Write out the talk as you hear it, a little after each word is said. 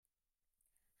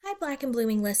Hi, Black and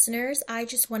Blooming listeners. I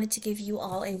just wanted to give you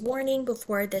all a warning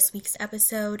before this week's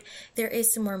episode. There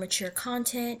is some more mature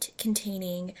content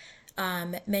containing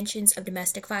mentions of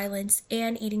domestic violence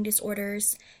and eating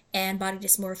disorders and body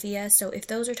dysmorphia. So if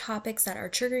those are topics that are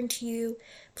triggering to you,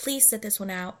 please sit this one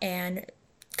out and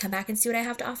come back and see what I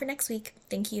have to offer next week.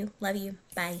 Thank you. Love you.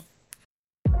 Bye.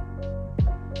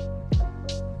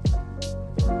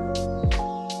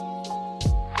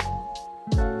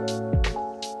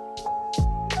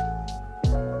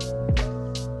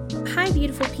 Hi,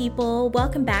 beautiful people.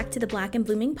 Welcome back to the Black and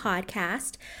Blooming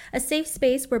podcast, a safe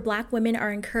space where Black women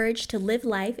are encouraged to live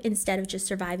life instead of just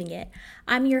surviving it.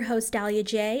 I'm your host, Dahlia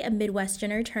J., a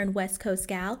Midwesterner turned West Coast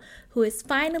gal who has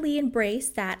finally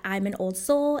embraced that I'm an old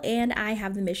soul and I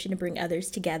have the mission to bring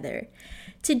others together.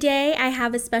 Today, I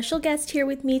have a special guest here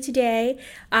with me today.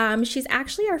 She's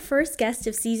actually our first guest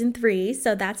of season 3,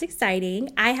 so that's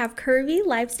exciting. I have curvy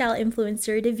lifestyle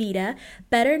influencer Davita,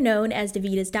 better known as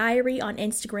Davita's Diary on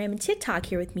Instagram and TikTok,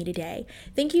 here with me today.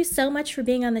 Thank you so much for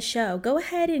being on the show. Go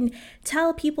ahead and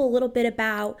tell people a little bit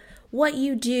about what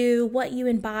you do, what you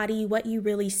embody, what you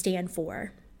really stand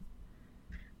for.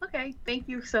 Okay, thank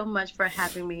you so much for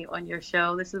having me on your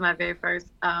show. This is my very first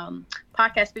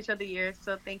podcast feature of the year,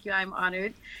 so thank you. I'm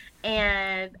honored.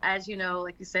 And as you know,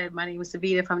 like you said, my name is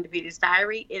Davita from Davita's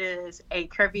Diary. It is a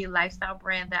curvy lifestyle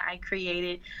brand that I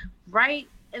created right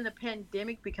in the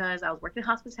pandemic because I was working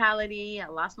hospitality. I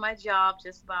lost my job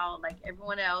just about like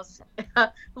everyone else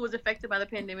who was affected by the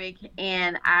pandemic.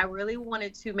 And I really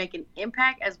wanted to make an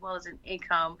impact as well as an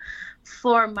income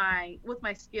with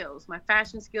my skills, my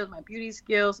fashion skills, my beauty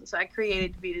skills. So I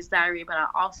created Davita's Diary, but I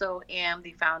also am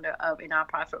the founder of a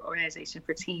nonprofit organization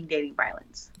for teen dating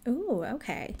violence. Ooh,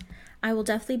 okay. I will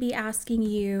definitely be asking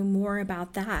you more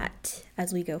about that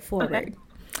as we go forward.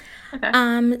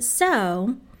 Okay.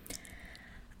 So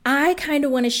I kind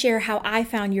of want to share how I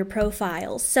found your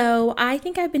profile. So I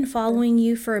think I've been following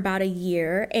you for about a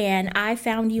year and I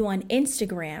found you on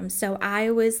Instagram. So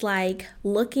I was like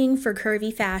looking for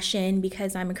curvy fashion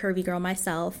because I'm a curvy girl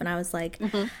myself. And I was like,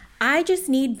 I just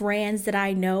need brands that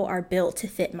I know are built to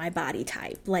fit my body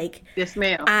type. Like, yes,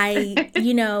 ma'am.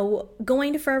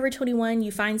 Going to Forever 21,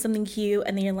 you find something cute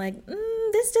and then you're like,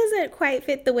 this doesn't quite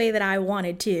fit the way that I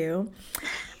wanted to.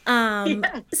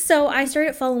 So I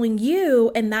started following you,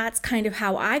 and that's kind of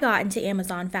how I got into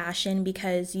Amazon fashion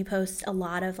because you post a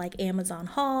lot of like Amazon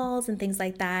hauls and things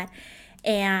like that.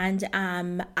 And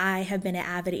I have been an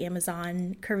avid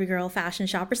Amazon curvy girl fashion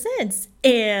shopper since.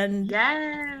 And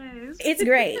yes, it's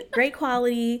great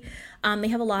quality. They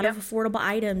have a lot of affordable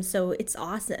items, so it's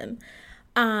awesome.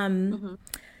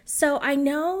 So I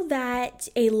know that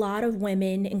a lot of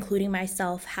women, including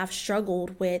myself, have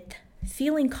struggled with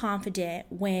feeling confident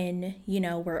when,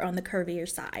 we're on the curvier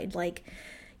side. Like,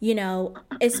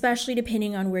 especially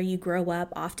depending on where you grow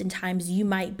up, oftentimes you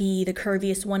might be the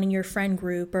curviest one in your friend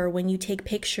group, or when you take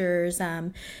pictures,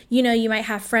 you might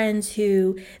have friends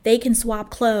who they can swap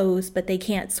clothes, but they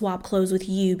can't swap clothes with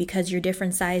you because you're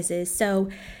different sizes. So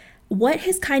what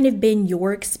has kind of been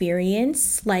your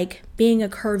experience, like being a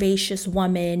curvaceous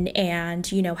woman and,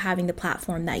 having the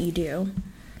platform that you do?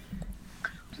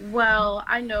 Well,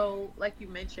 I know, like you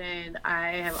mentioned, I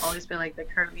have always been like the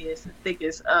curviest, the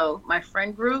thickest of my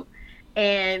friend group.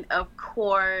 And of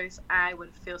course, I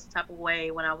would feel some type of way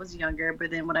when I was younger.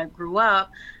 But then when I grew up,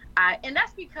 and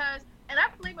that's because, and I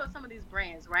blame it on some of these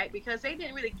brands, right? Because they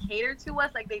didn't really cater to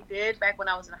us like they did back when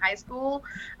I was in high school.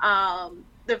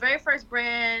 The very first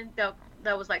brand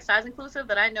that was like size inclusive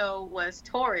that I know was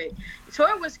Torrid.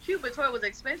 Torrid was cute, but Torrid was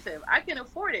expensive. I can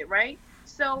afford it, right?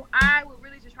 So I would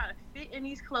really just try to fit in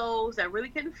these clothes that really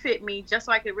couldn't fit me just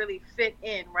so I could really fit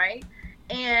in, right?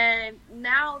 And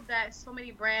now that so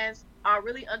many brands are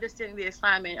really understanding the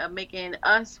assignment of making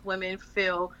us women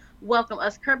feel welcome,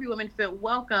 us curvy women feel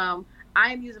welcome,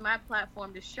 I am using my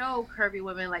platform to show curvy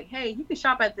women like, hey, you can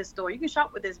shop at this store, you can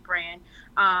shop with this brand,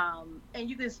 and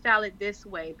you can style it this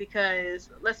way because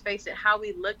let's face it, how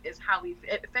we look is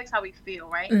it affects how we feel,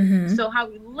 right? Mm-hmm. So how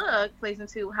we look plays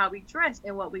into how we dress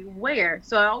and what we wear.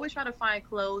 So I always try to find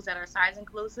clothes that are size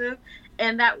inclusive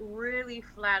and that really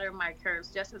flatter my curves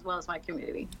just as well as my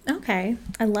community. Okay,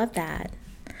 I love that.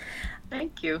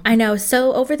 Thank you. I know.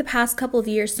 So over the past couple of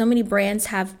years, so many brands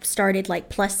have started like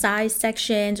plus size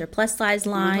sections or plus size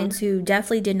lines who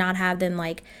definitely did not have them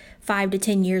like 5 to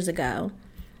 10 years ago.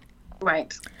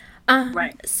 Right.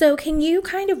 Right. So can you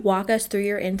kind of walk us through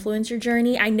your influencer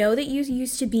journey? I know that you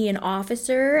used to be an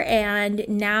officer and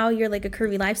now you're like a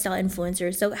curvy lifestyle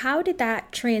influencer. So how did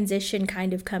that transition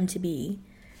kind of come to be?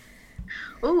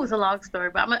 Ooh, it's a long story,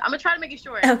 but I'm gonna try to make it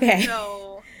short. Okay.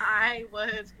 So I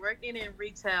was working in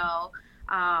retail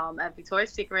At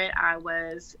Victoria's Secret, I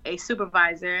was a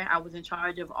supervisor. I was in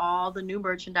charge of all the new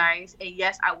merchandise, and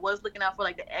yes, I was looking out for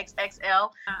like the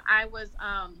XXL. I was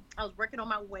working on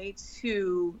my way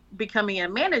to becoming a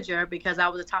manager because I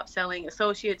was a top selling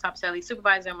associate, top selling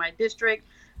supervisor in my district.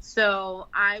 So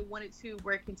I wanted to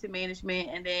work into management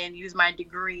and then use my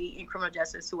degree in criminal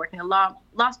justice to work in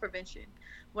loss prevention.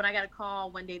 When I got a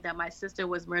call one day that my sister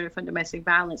was murdered from domestic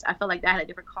violence, I felt like that had a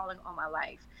different calling on my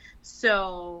life.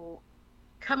 So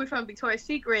coming from Victoria's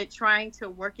Secret, trying to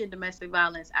work in domestic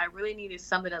violence, I really needed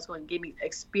something that's going to give me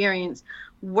experience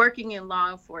working in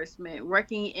law enforcement,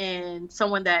 working in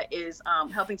someone that is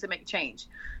helping to make change.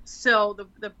 So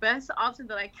the best option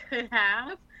that I could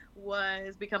have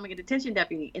was becoming a detention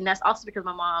deputy. And that's also because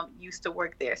my mom used to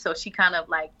work there. So she kind of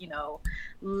like,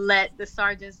 let the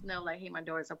sergeants know like, hey, my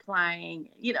daughter's applying,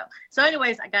 So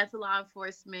anyways, I got to law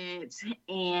enforcement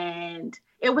and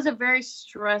it was a very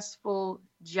stressful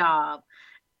job.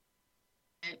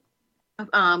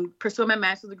 Pursuing my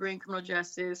master's degree in criminal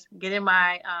justice, getting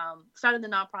my starting the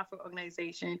nonprofit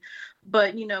organization.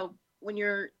 But when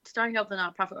you're starting up the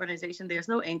nonprofit organization, there's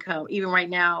no income. Even right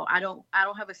now, I don't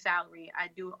have a salary. I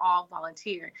do all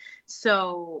volunteer.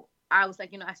 So I was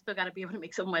like, I still got to be able to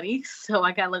make some money. So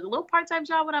I got like a little part-time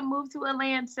job when I moved to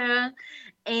Atlanta,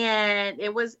 and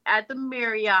it was at the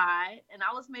Marriott, and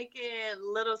I was making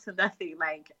little to nothing.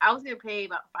 Like I was getting paid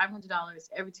about $500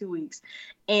 every 2 weeks.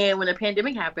 And when the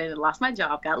pandemic happened, I lost my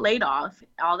job, got laid off,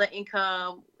 all the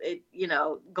income,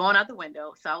 going out the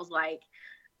window. So I was like,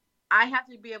 I have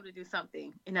to be able to do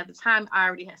something. And at the time, I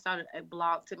already had started a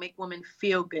blog to make women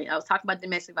feel good. I was talking about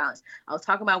domestic violence. I was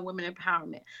talking about women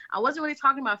empowerment. I wasn't really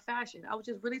talking about fashion. I was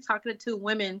just really talking to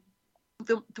women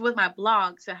with my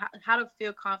blog to how to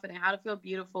feel confident, how to feel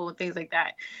beautiful, and things like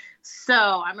that. So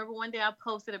I remember one day I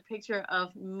posted a picture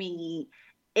of me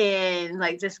in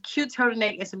like this cute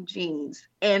turtleneck and some jeans.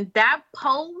 And that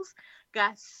pose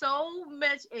got so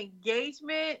much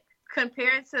engagement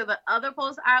compared to the other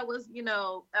posts I was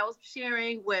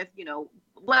sharing with,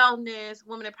 wellness,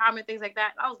 women empowerment, things like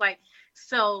that. I was like,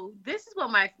 so this is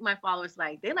what my followers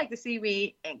like. They like to see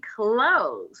me in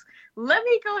clothes. Let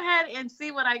me go ahead and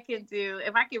see what I can do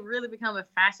if I can really become a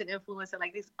fashion influencer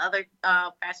like these other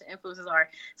fashion influencers are.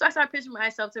 So I started pitching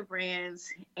myself to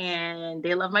brands, and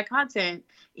they love my content.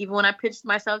 Even when I pitched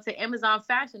myself to Amazon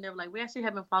Fashion, they were like, we actually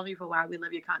have been following you for a while. We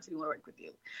love your content. We want to work with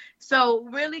you. So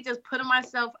really just putting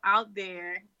myself out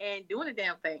there and doing the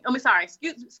damn thing.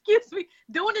 Excuse me,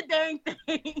 doing the dang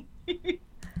thing.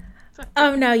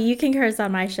 Oh no, you can curse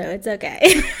on my show. It's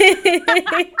okay.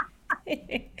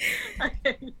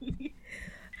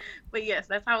 But yes,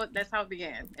 that's how it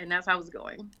began, and that's how it's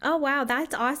going. Oh wow,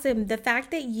 that's awesome. The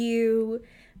fact that you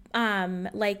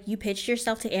you pitched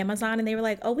yourself to Amazon and they were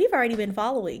like, "Oh, we've already been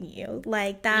following you."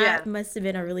 Like that must have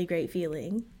been a really great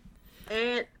feeling.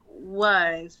 It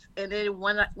was. And then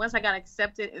once I got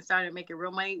accepted and started making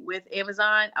real money with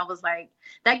Amazon, I was like,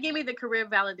 that gave me the career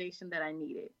validation that I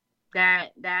needed.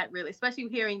 That really, especially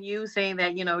hearing you saying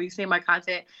that, you see my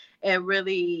content and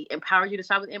really empower you to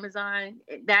shop with Amazon.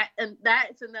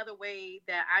 That's another way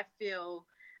that I feel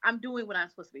I'm doing what I'm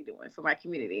supposed to be doing for my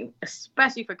community,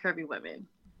 especially for curvy women.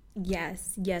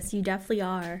 Yes, you definitely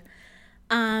are.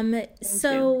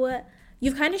 So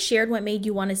you've kind of shared what made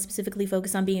you want to specifically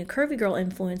focus on being a curvy girl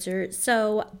influencer.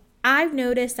 So I've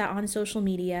noticed that on social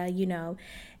media,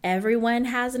 everyone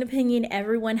has an opinion,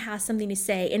 everyone has something to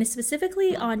say. And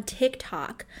specifically on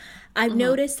TikTok, I've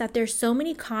noticed that there's so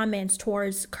many comments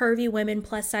towards curvy women,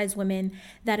 plus size women,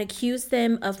 that accuse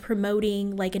them of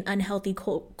promoting like an unhealthy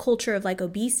culture of like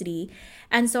obesity.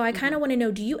 And so I kind of want to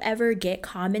know, do you ever get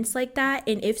comments like that?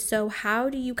 And if so, how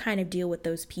do you kind of deal with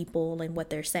those people and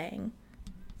what they're saying?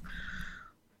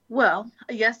 Well,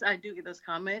 yes, I do get those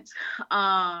comments.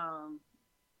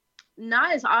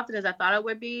 Not as often as I thought it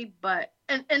would be, but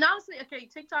and honestly, okay,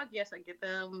 TikTok, yes, I get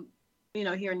them,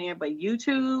 here and there, but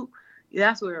YouTube,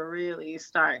 that's where it really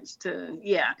starts to,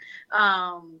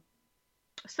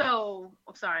 So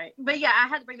I'm sorry, but yeah, I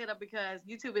had to bring that up because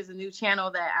YouTube is a new channel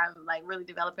that I'm like really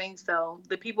developing. So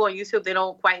the people on YouTube, they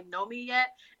don't quite know me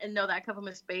yet and know that I come from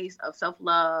a space of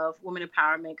self-love, women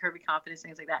empowerment, curvy confidence,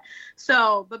 things like that.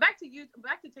 So, but back to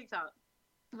TikTok.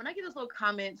 When I get those little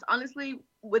comments, honestly,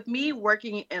 with me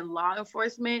working in law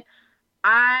enforcement,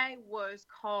 I was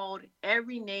called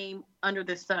every name under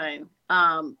the sun.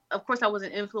 Of course, I was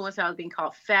an influencer. I was being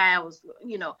called fat. I was,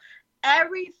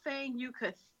 everything you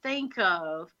could think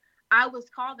of, I was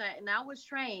called that, and I was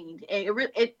trained. And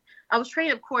I was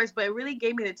trained, of course, but it really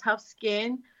gave me the tough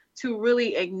skin to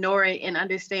really ignore it and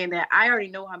understand that I already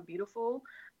know I'm beautiful.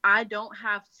 I don't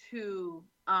have to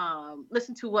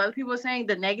listen to what other people are saying,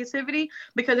 the negativity,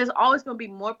 because there's always going to be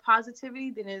more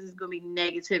positivity than there's going to be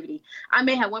negativity. I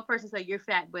may have one person say you're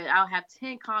fat, but I'll have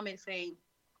 10 comments saying,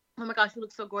 oh my gosh, you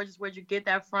look so gorgeous, where'd you get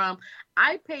that from?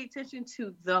 I pay attention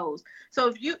to those. So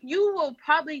if you will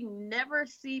probably never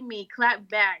see me clap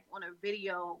back on a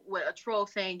video with a troll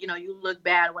saying, you know, you look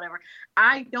bad or whatever.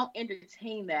 I don't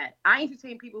entertain that. I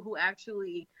entertain people who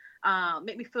actually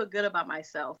make me feel good about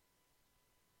myself.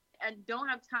 I don't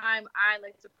have time. I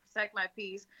like to protect my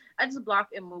peace. I just block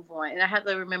and move on. And I have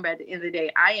to remember at the end of the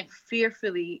day, I am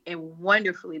fearfully and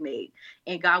wonderfully made.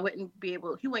 And God wouldn't be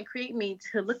able, He wouldn't create me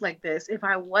to look like this if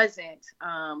I wasn't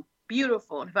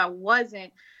beautiful. If I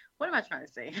wasn't, what am I trying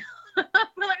to say? I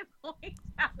feel like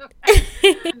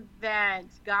that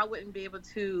God wouldn't be able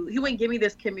to, He wouldn't give me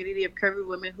this community of curvy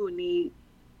women who need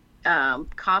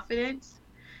confidence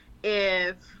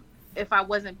if I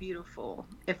wasn't beautiful,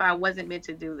 if I wasn't meant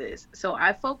to do this. So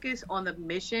I focus on the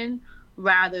mission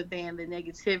rather than the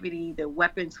negativity, the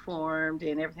weapons formed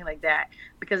and everything like that.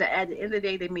 Because at the end of the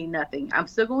day, they mean nothing. I'm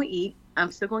still going to eat.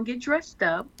 I'm still going to get dressed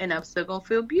up, and I'm still going to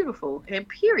feel beautiful. And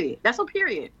period. That's a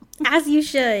period. As you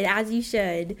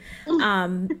should.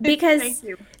 Because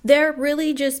they're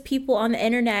really just people on the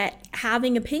internet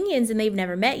having opinions, and they've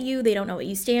never met you. They don't know what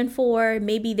you stand for.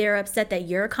 Maybe they're upset that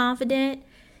you're confident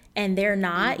and they're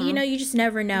not. You know, you just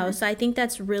never know. So I think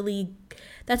that's a really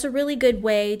good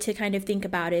way to kind of think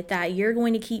about it, that you're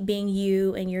going to keep being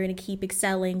you and you're going to keep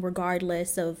excelling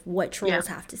regardless of what trolls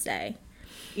have to say.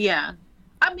 Yeah.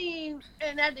 I mean,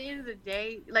 and at the end of the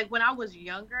day, like when I was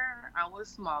younger, I was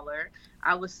smaller.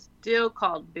 I was still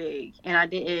called big, and I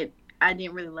didn't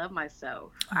really love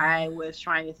myself. I was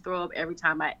trying to throw up every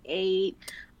time I ate.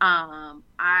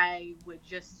 I would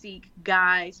just seek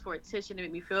guys for attention to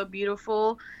make me feel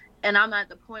beautiful. And I'm at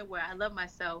the point where I love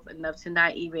myself enough to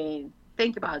not even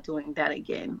think about doing that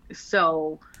again.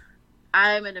 So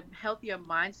I'm in a healthier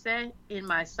mindset in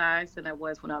my size than I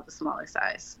was when I was a smaller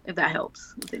size, if that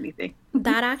helps with anything.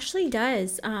 That actually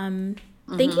does.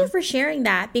 Thank you for sharing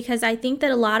that, because I think that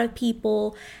a lot of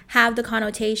people have the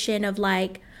connotation of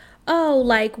like, oh,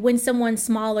 like when someone's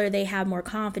smaller, they have more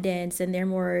confidence and they're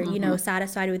more, you know,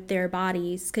 satisfied with their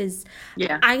bodies. Because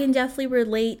I can definitely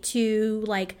relate to,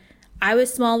 like, I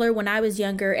was smaller when I was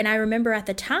younger, and I remember at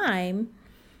the time,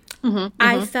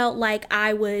 I felt like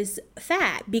I was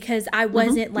fat because I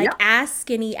wasn't like as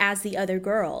skinny as the other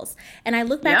girls. And I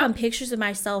look back on pictures of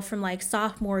myself from like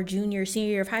sophomore, junior, senior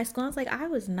year of high school. I was like, I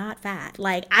was not fat.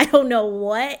 Like, I don't know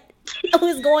what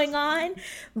was going on,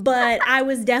 but I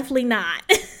was definitely not.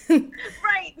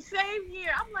 Right. Same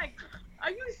here. I'm like, are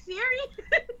you serious?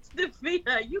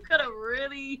 Davina, you could have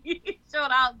really showed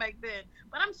out back then.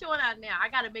 But I'm showing out now. I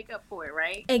got to make up for it,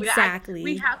 right? Exactly.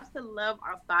 We have to love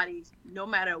our bodies no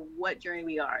matter what journey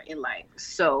we are in life.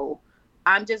 So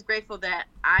I'm just grateful that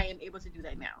I am able to do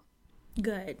that now.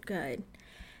 Good.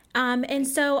 And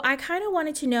so I kind of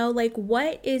wanted to know, like,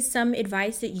 what is some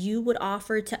advice that you would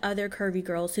offer to other curvy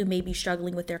girls who may be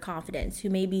struggling with their confidence, who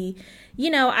may be, you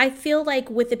know, I feel like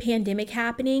with the pandemic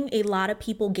happening, a lot of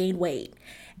people gain weight.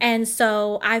 And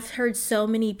so I've heard so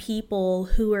many people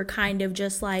who are kind of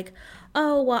just like,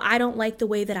 oh, well, I don't like the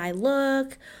way that I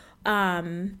look.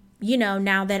 You know,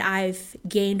 now that I've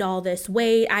gained all this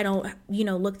weight, I don't, you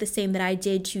know, look the same that I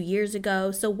did 2 years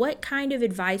ago. So what kind of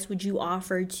advice would you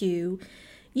offer to,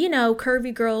 you know,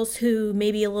 curvy girls who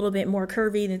may be a little bit more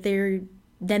curvy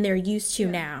than they're used to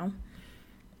now?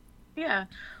 Yeah.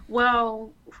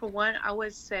 Well, for one, I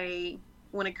would say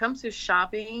when it comes to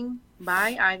shopping,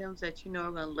 buy items that you know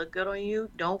are going to look good on you.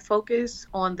 Don't focus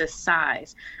on the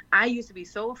size. I used to be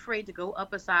so afraid to go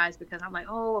up a size because I'm like,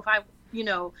 oh, if I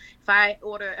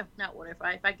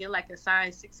get like a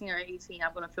size 16 or 18,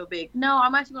 I'm going to feel big. No,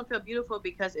 I'm actually going to feel beautiful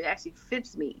because it actually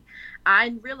fits me.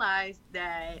 I realized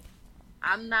that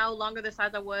I'm no longer the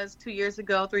size I was 2 years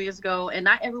ago, 3 years ago, and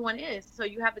not everyone is. So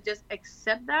you have to just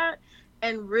accept that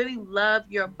and really love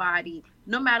your body,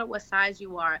 no matter what size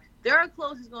you are. There are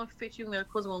clothes that's going to fit you, and there are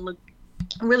clothes that going to look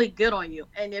really good on you.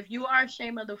 And if you are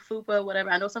ashamed of the fupa,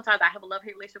 whatever, I know sometimes I have a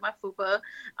love-hate relationship with my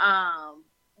fupa.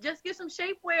 Just get some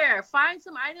shapewear. Find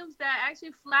some items that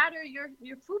actually flatter your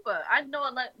fupa. I know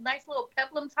a nice little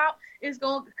peplum top is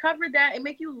going to cover that and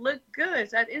make you look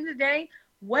good. So at the end of the day,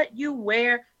 what you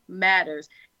wear matters.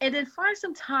 And then find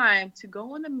some time to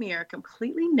go in the mirror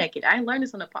completely naked. I learned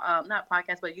this on a not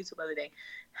podcast, but YouTube the other day.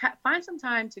 Find some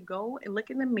time to go and look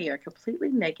in the mirror completely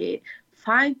naked.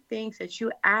 Find things that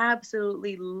you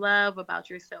absolutely love about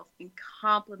yourself and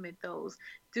compliment those.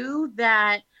 Do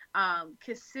that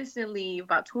consistently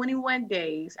about 21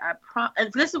 days.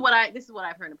 This is what I've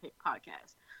heard in a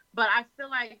podcast. But I feel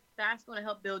like that's going to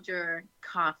help build your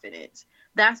confidence.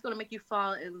 that's going to make you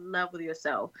fall in love with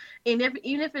yourself. And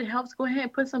even if it helps, go ahead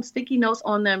and put some sticky notes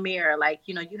on the mirror. Like,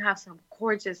 you have some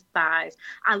gorgeous thighs.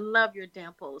 I love your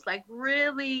dimples. Like,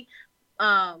 really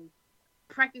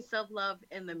practice self-love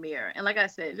in the mirror. And like I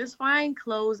said, just find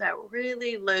clothes that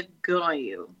really look good on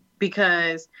you,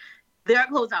 because there are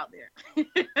clothes out there.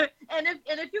 and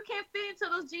if you can't fit into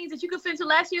those jeans that you could fit into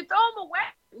last year, throw them away.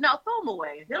 No, throw them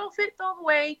away. If they don't fit, throw them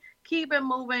away. Keep it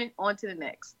moving on to the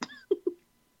next.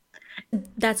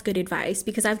 That's good advice,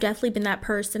 because I've definitely been that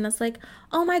person that's like,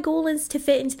 oh, my goal is to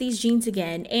fit into these jeans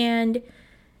again. And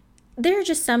there are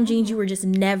just some jeans you were just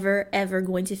never, ever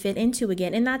going to fit into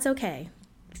again. And that's okay.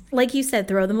 Like you said,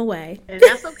 throw them away. And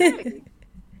that's okay.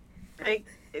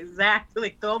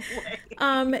 Exactly. Throw them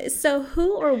away. So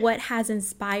who or what has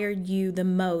inspired you the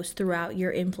most throughout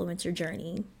your influencer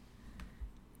journey?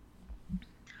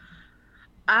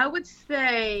 I would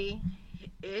say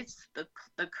it's the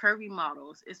curvy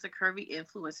models. It's the curvy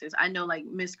influencers. I know, like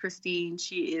Miss Christine,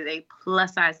 she is a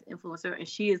plus size influencer, and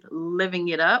she is living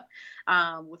it up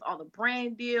with all the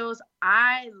brand deals.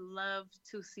 I love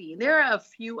to see. There are a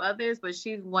few others, but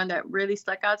she's one that really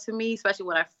stuck out to me, especially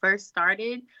when I first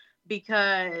started,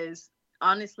 because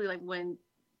honestly, like when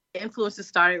influencers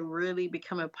started really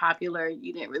becoming popular,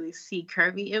 you didn't really see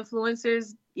curvy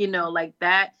influencers, like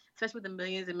that, especially with the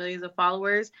millions and millions of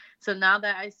followers. So now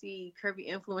that I see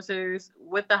curvy influencers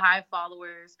with the high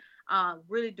followers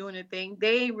really doing their thing,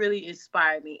 they really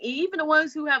inspire me. And even the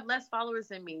ones who have less followers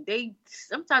than me,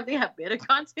 sometimes they have better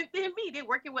content than me. They're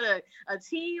working with a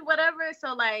team, whatever.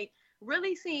 So like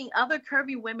really seeing other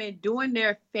curvy women doing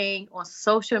their thing on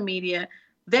social media,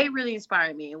 they really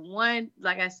inspire me. And one,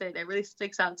 like I said, that really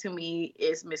sticks out to me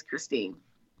is Miss Christine.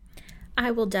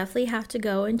 I will definitely have to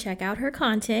go and check out her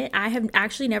content. I have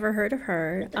actually never heard of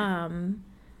her.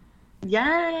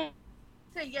 Yes,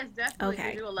 definitely.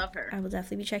 Okay. You will love her. I will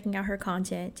definitely be checking out her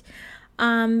content.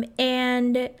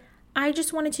 And I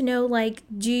just wanted to know, like,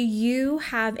 do you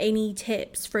have any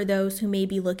tips for those who may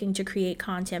be looking to create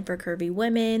content for curvy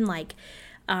women? Like,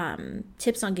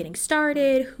 tips on getting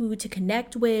started, who to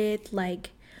connect with,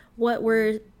 like what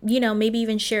were, maybe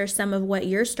even share some of what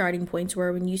your starting points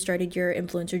were when you started your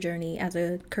influencer journey as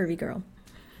a curvy girl.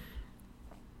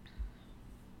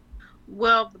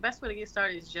 Well, the best way to get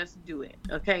started is just do it.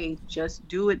 Okay, just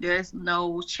do it. There's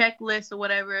no checklist or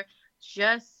whatever.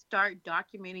 Just start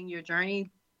documenting your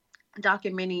journey,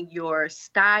 documenting your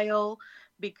style,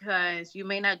 because you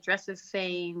may not dress the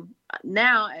same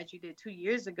now as you did 2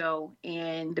 years ago.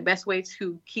 And the best way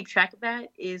to keep track of that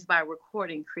is by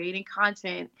recording, creating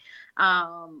content,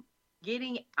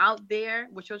 getting out there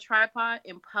with your tripod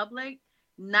in public,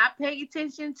 not paying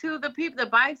attention to the people,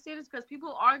 the bystanders, because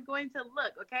people are going to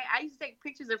look. Okay, I used to take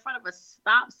pictures in front of a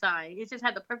stop sign. It just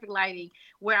had the perfect lighting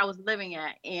where I was living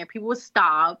at, and people would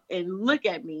stop and look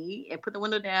at me and put the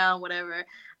window down, whatever.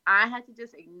 I had to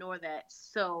just ignore that.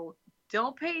 So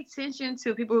don't pay attention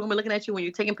to people who are looking at you when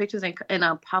you're taking pictures in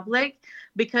public,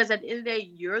 because at the end of the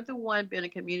day, you're the one building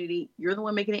a community. You're the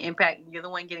one making an impact. You're the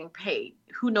one getting paid.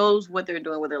 Who knows what they're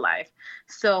doing with their life?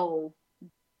 So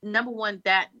number one,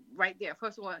 that right there.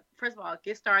 First of all,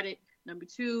 get started. Number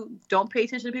two, don't pay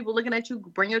attention to people looking at you.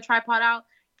 Bring your tripod out.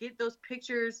 Get those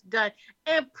pictures done.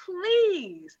 And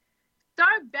please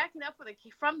start backing up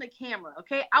from the camera,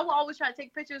 okay? I will always try to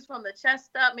take pictures from the chest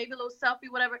up, maybe a little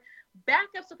selfie, whatever. Back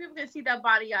up so people can see that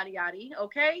body, yada, yada,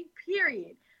 okay?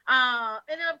 Period. And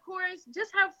then, of course,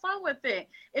 just have fun with it.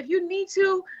 If you need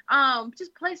to,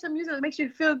 just play some music that makes you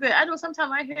feel good. I know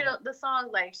sometimes I hear the song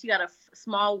like she got a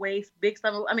small waist, big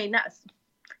stomach. I mean,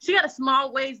 she got a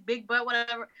small waist, big butt,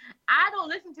 whatever. I don't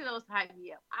listen to those hype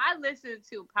me up. I listen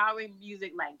to empowering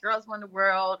music like Girls Run the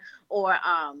World or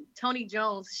Toni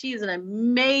Jones. She is an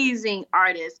amazing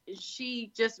artist.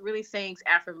 She just really sings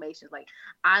affirmations like,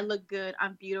 I look good,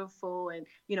 I'm beautiful, and,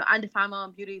 I define my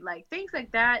own beauty. Like, things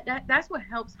like that. That's what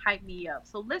helps hype me up.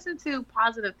 So listen to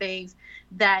positive things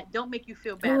that don't make you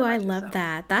feel bad. Oh, I love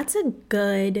that. That's a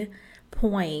good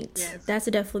point. Yes.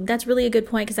 That's really a good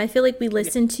point, because I feel like we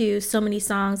listen to so many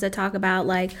songs that talk about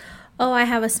like, oh, I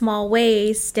have a small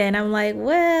waist, and I'm like,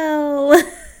 well.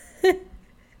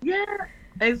 Yeah,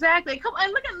 exactly. Come on,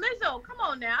 look at Lizzo. Come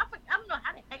on now. I don't know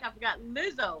how the heck I forgot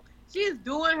Lizzo. She is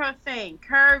doing her thing.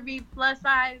 Curvy, plus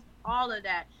size, all of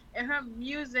that. And her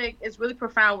music is really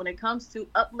profound when it comes to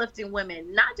uplifting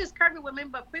women. Not just curvy women,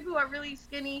 but people who are really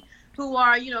skinny, who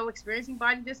are, experiencing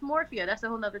body dysmorphia. That's a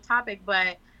whole nother topic.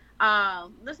 But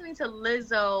listening to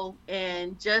Lizzo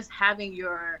and just having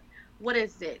your, what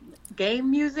is it, game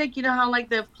music? You know how like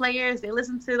the players, they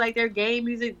listen to like their game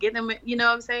music, get them, you know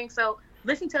what I'm saying? So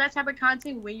listen to that type of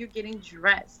content when you're getting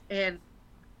dressed. And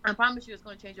I promise you it's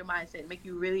going to change your mindset, make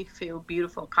you really feel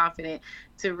beautiful, confident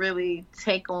to really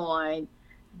take on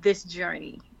this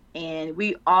journey. And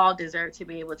we all deserve to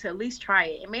be able to at least try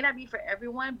it. It may not be for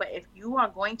everyone, but if you are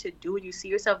going to do it, you see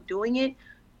yourself doing it,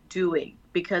 do it,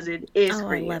 because it is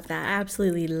for you. I love that. I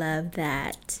absolutely love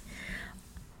that.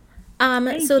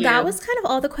 Thank So you. that was kind of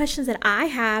all the questions that I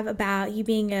have about you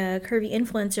being a curvy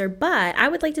influencer, but I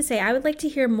would like to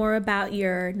hear more about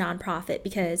your nonprofit,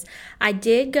 because I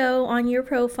did go on your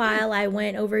profile, I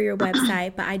went over your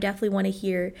website, but I definitely want to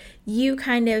hear you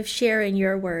kind of share in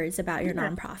your words about your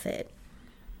nonprofit.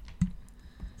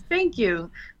 Thank you.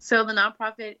 So the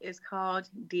nonprofit is called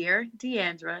Dear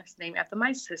Deandra. It's named after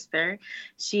my sister.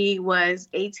 She was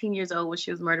 18 years old when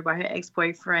she was murdered by her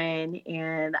ex-boyfriend.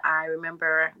 And I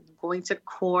remember going to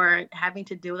court, having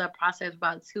to deal with that process for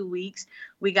about 2 weeks.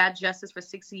 We got justice for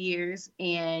 6 years.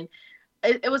 And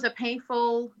it was a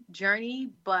painful journey,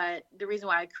 but the reason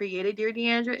why I created Dear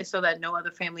Deandra is so that no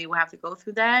other family will have to go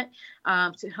through that,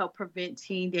 to help prevent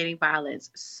teen dating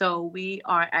violence. So we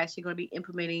are actually going to be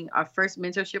implementing our first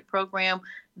mentorship program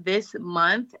this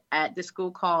month at the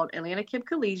school called Atlanta KIPP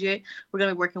Collegiate. We're going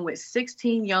to be working with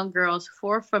 16 young girls,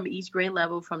 4 from each grade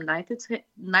level, from 9th to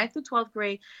 12th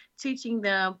grade, teaching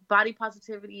them body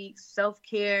positivity,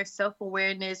 self-care,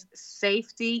 self-awareness,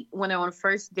 safety when they're on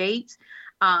first dates,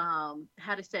 how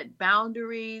to set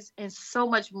boundaries, and so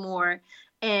much more.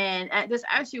 And there's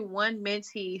actually one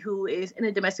mentee who is in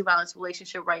a domestic violence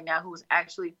relationship right now who is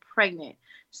actually pregnant.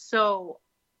 So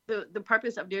the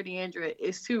purpose of Dear Deandra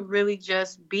is to really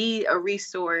just be a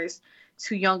resource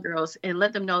to young girls and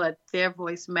let them know that their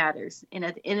voice matters. And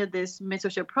at the end of this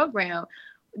mentorship program,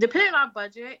 depending on our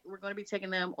budget, we're going to be taking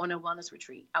them on a wellness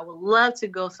retreat. I would love to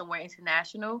go somewhere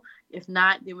international. If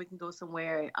not, then we can go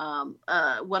somewhere,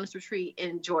 wellness retreat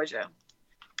in Georgia.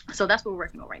 So that's what we're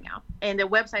working on right now. And the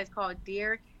website is called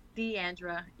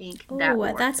DearDeandraInc.org.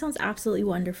 Oh, that sounds absolutely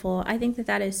wonderful. I think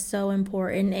that is so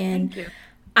important. And Thank you.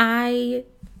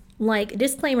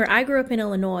 Disclaimer, I grew up in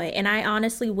Illinois, and I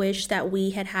honestly wish that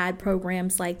we had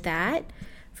programs like that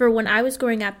for when I was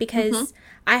growing up, because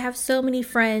I have so many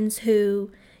friends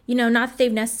who, not that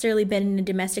they've necessarily been in a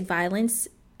domestic violence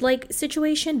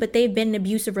situation, but they've been in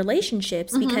abusive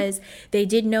relationships because they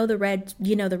didn't know the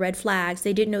red flags.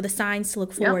 They didn't know the signs to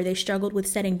look for. Yep. They struggled with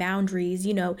setting boundaries,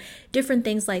 different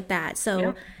things like that.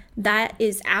 So that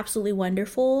is absolutely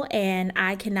wonderful. And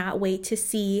I cannot wait to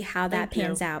see how that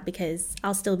pans out, because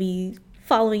I'll still be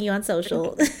following you on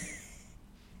social.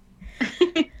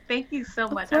 Thank you so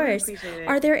much. Of course. I really appreciate it.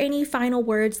 Are there any final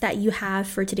words that you have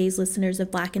for today's listeners of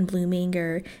Black and Blooming,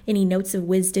 or any notes of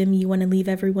wisdom you want to leave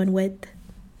everyone with?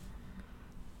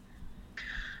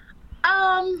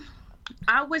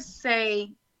 I would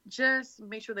say just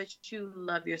make sure that you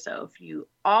love yourself. You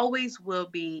always will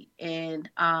be, and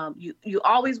you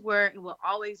always were and will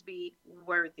always be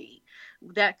worthy.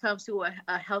 That comes to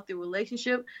a healthy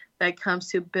relationship. That comes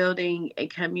to building a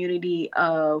community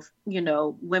of,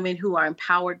 women who are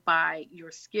empowered by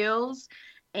your skills,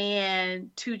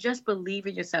 and to just believe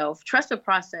in yourself. Trust the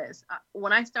process.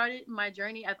 When I started my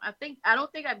journey, I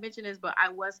don't think I mentioned this, but I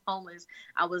was homeless.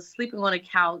 I was sleeping on a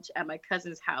couch at my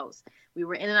cousin's house. We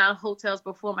were in and out of hotels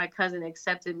before my cousin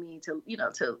accepted me to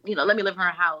let me live in her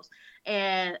house.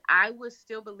 And I was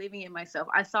still believing in myself.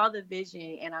 I saw the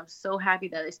vision, and I'm so happy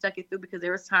that I stuck it through, because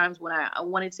there was times when I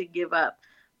wanted to give up,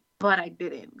 but I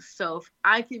didn't. So if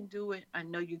I can do it, I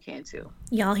know you can too.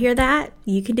 Y'all hear that?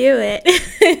 You can do it.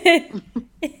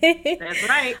 That's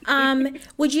right.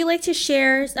 Would you like to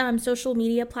share social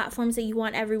media platforms that you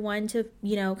want everyone to,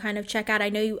 kind of check out? I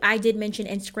know I did mention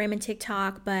Instagram and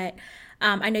TikTok, but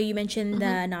I know you mentioned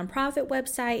the nonprofit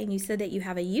website, and you said that you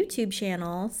have a YouTube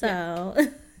channel. So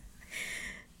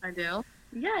I do.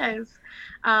 Yes.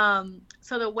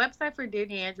 So the website for Dear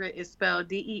Deandra is spelled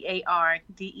DearDeandra,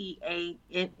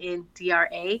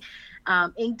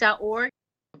 Inc.org,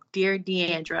 Dear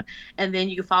Deandra. And then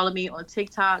you can follow me on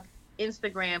TikTok,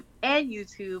 Instagram, and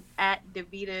YouTube at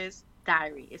Davita's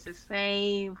Diary. It's the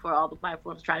same for all the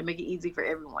platforms. Try to make it easy for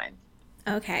everyone.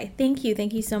 Okay. Thank you.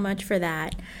 Thank you so much for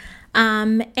that.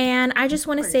 And I just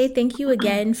want to say thank you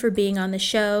again for being on the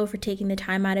show, for taking the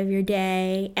time out of your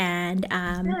day. And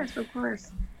yes, of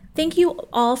course. Thank you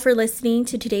all for listening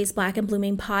to today's Black and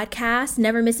Blooming podcast.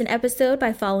 Never miss an episode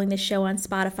by following the show on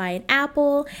Spotify and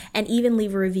Apple, and even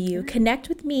leave a review. Connect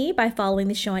with me by following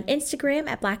the show on Instagram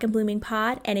at Black and Blooming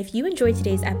Pod. And if you enjoyed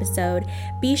today's episode,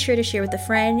 be sure to share with a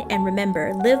friend. And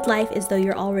remember, live life as though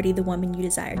you're already the woman you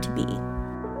desire to be.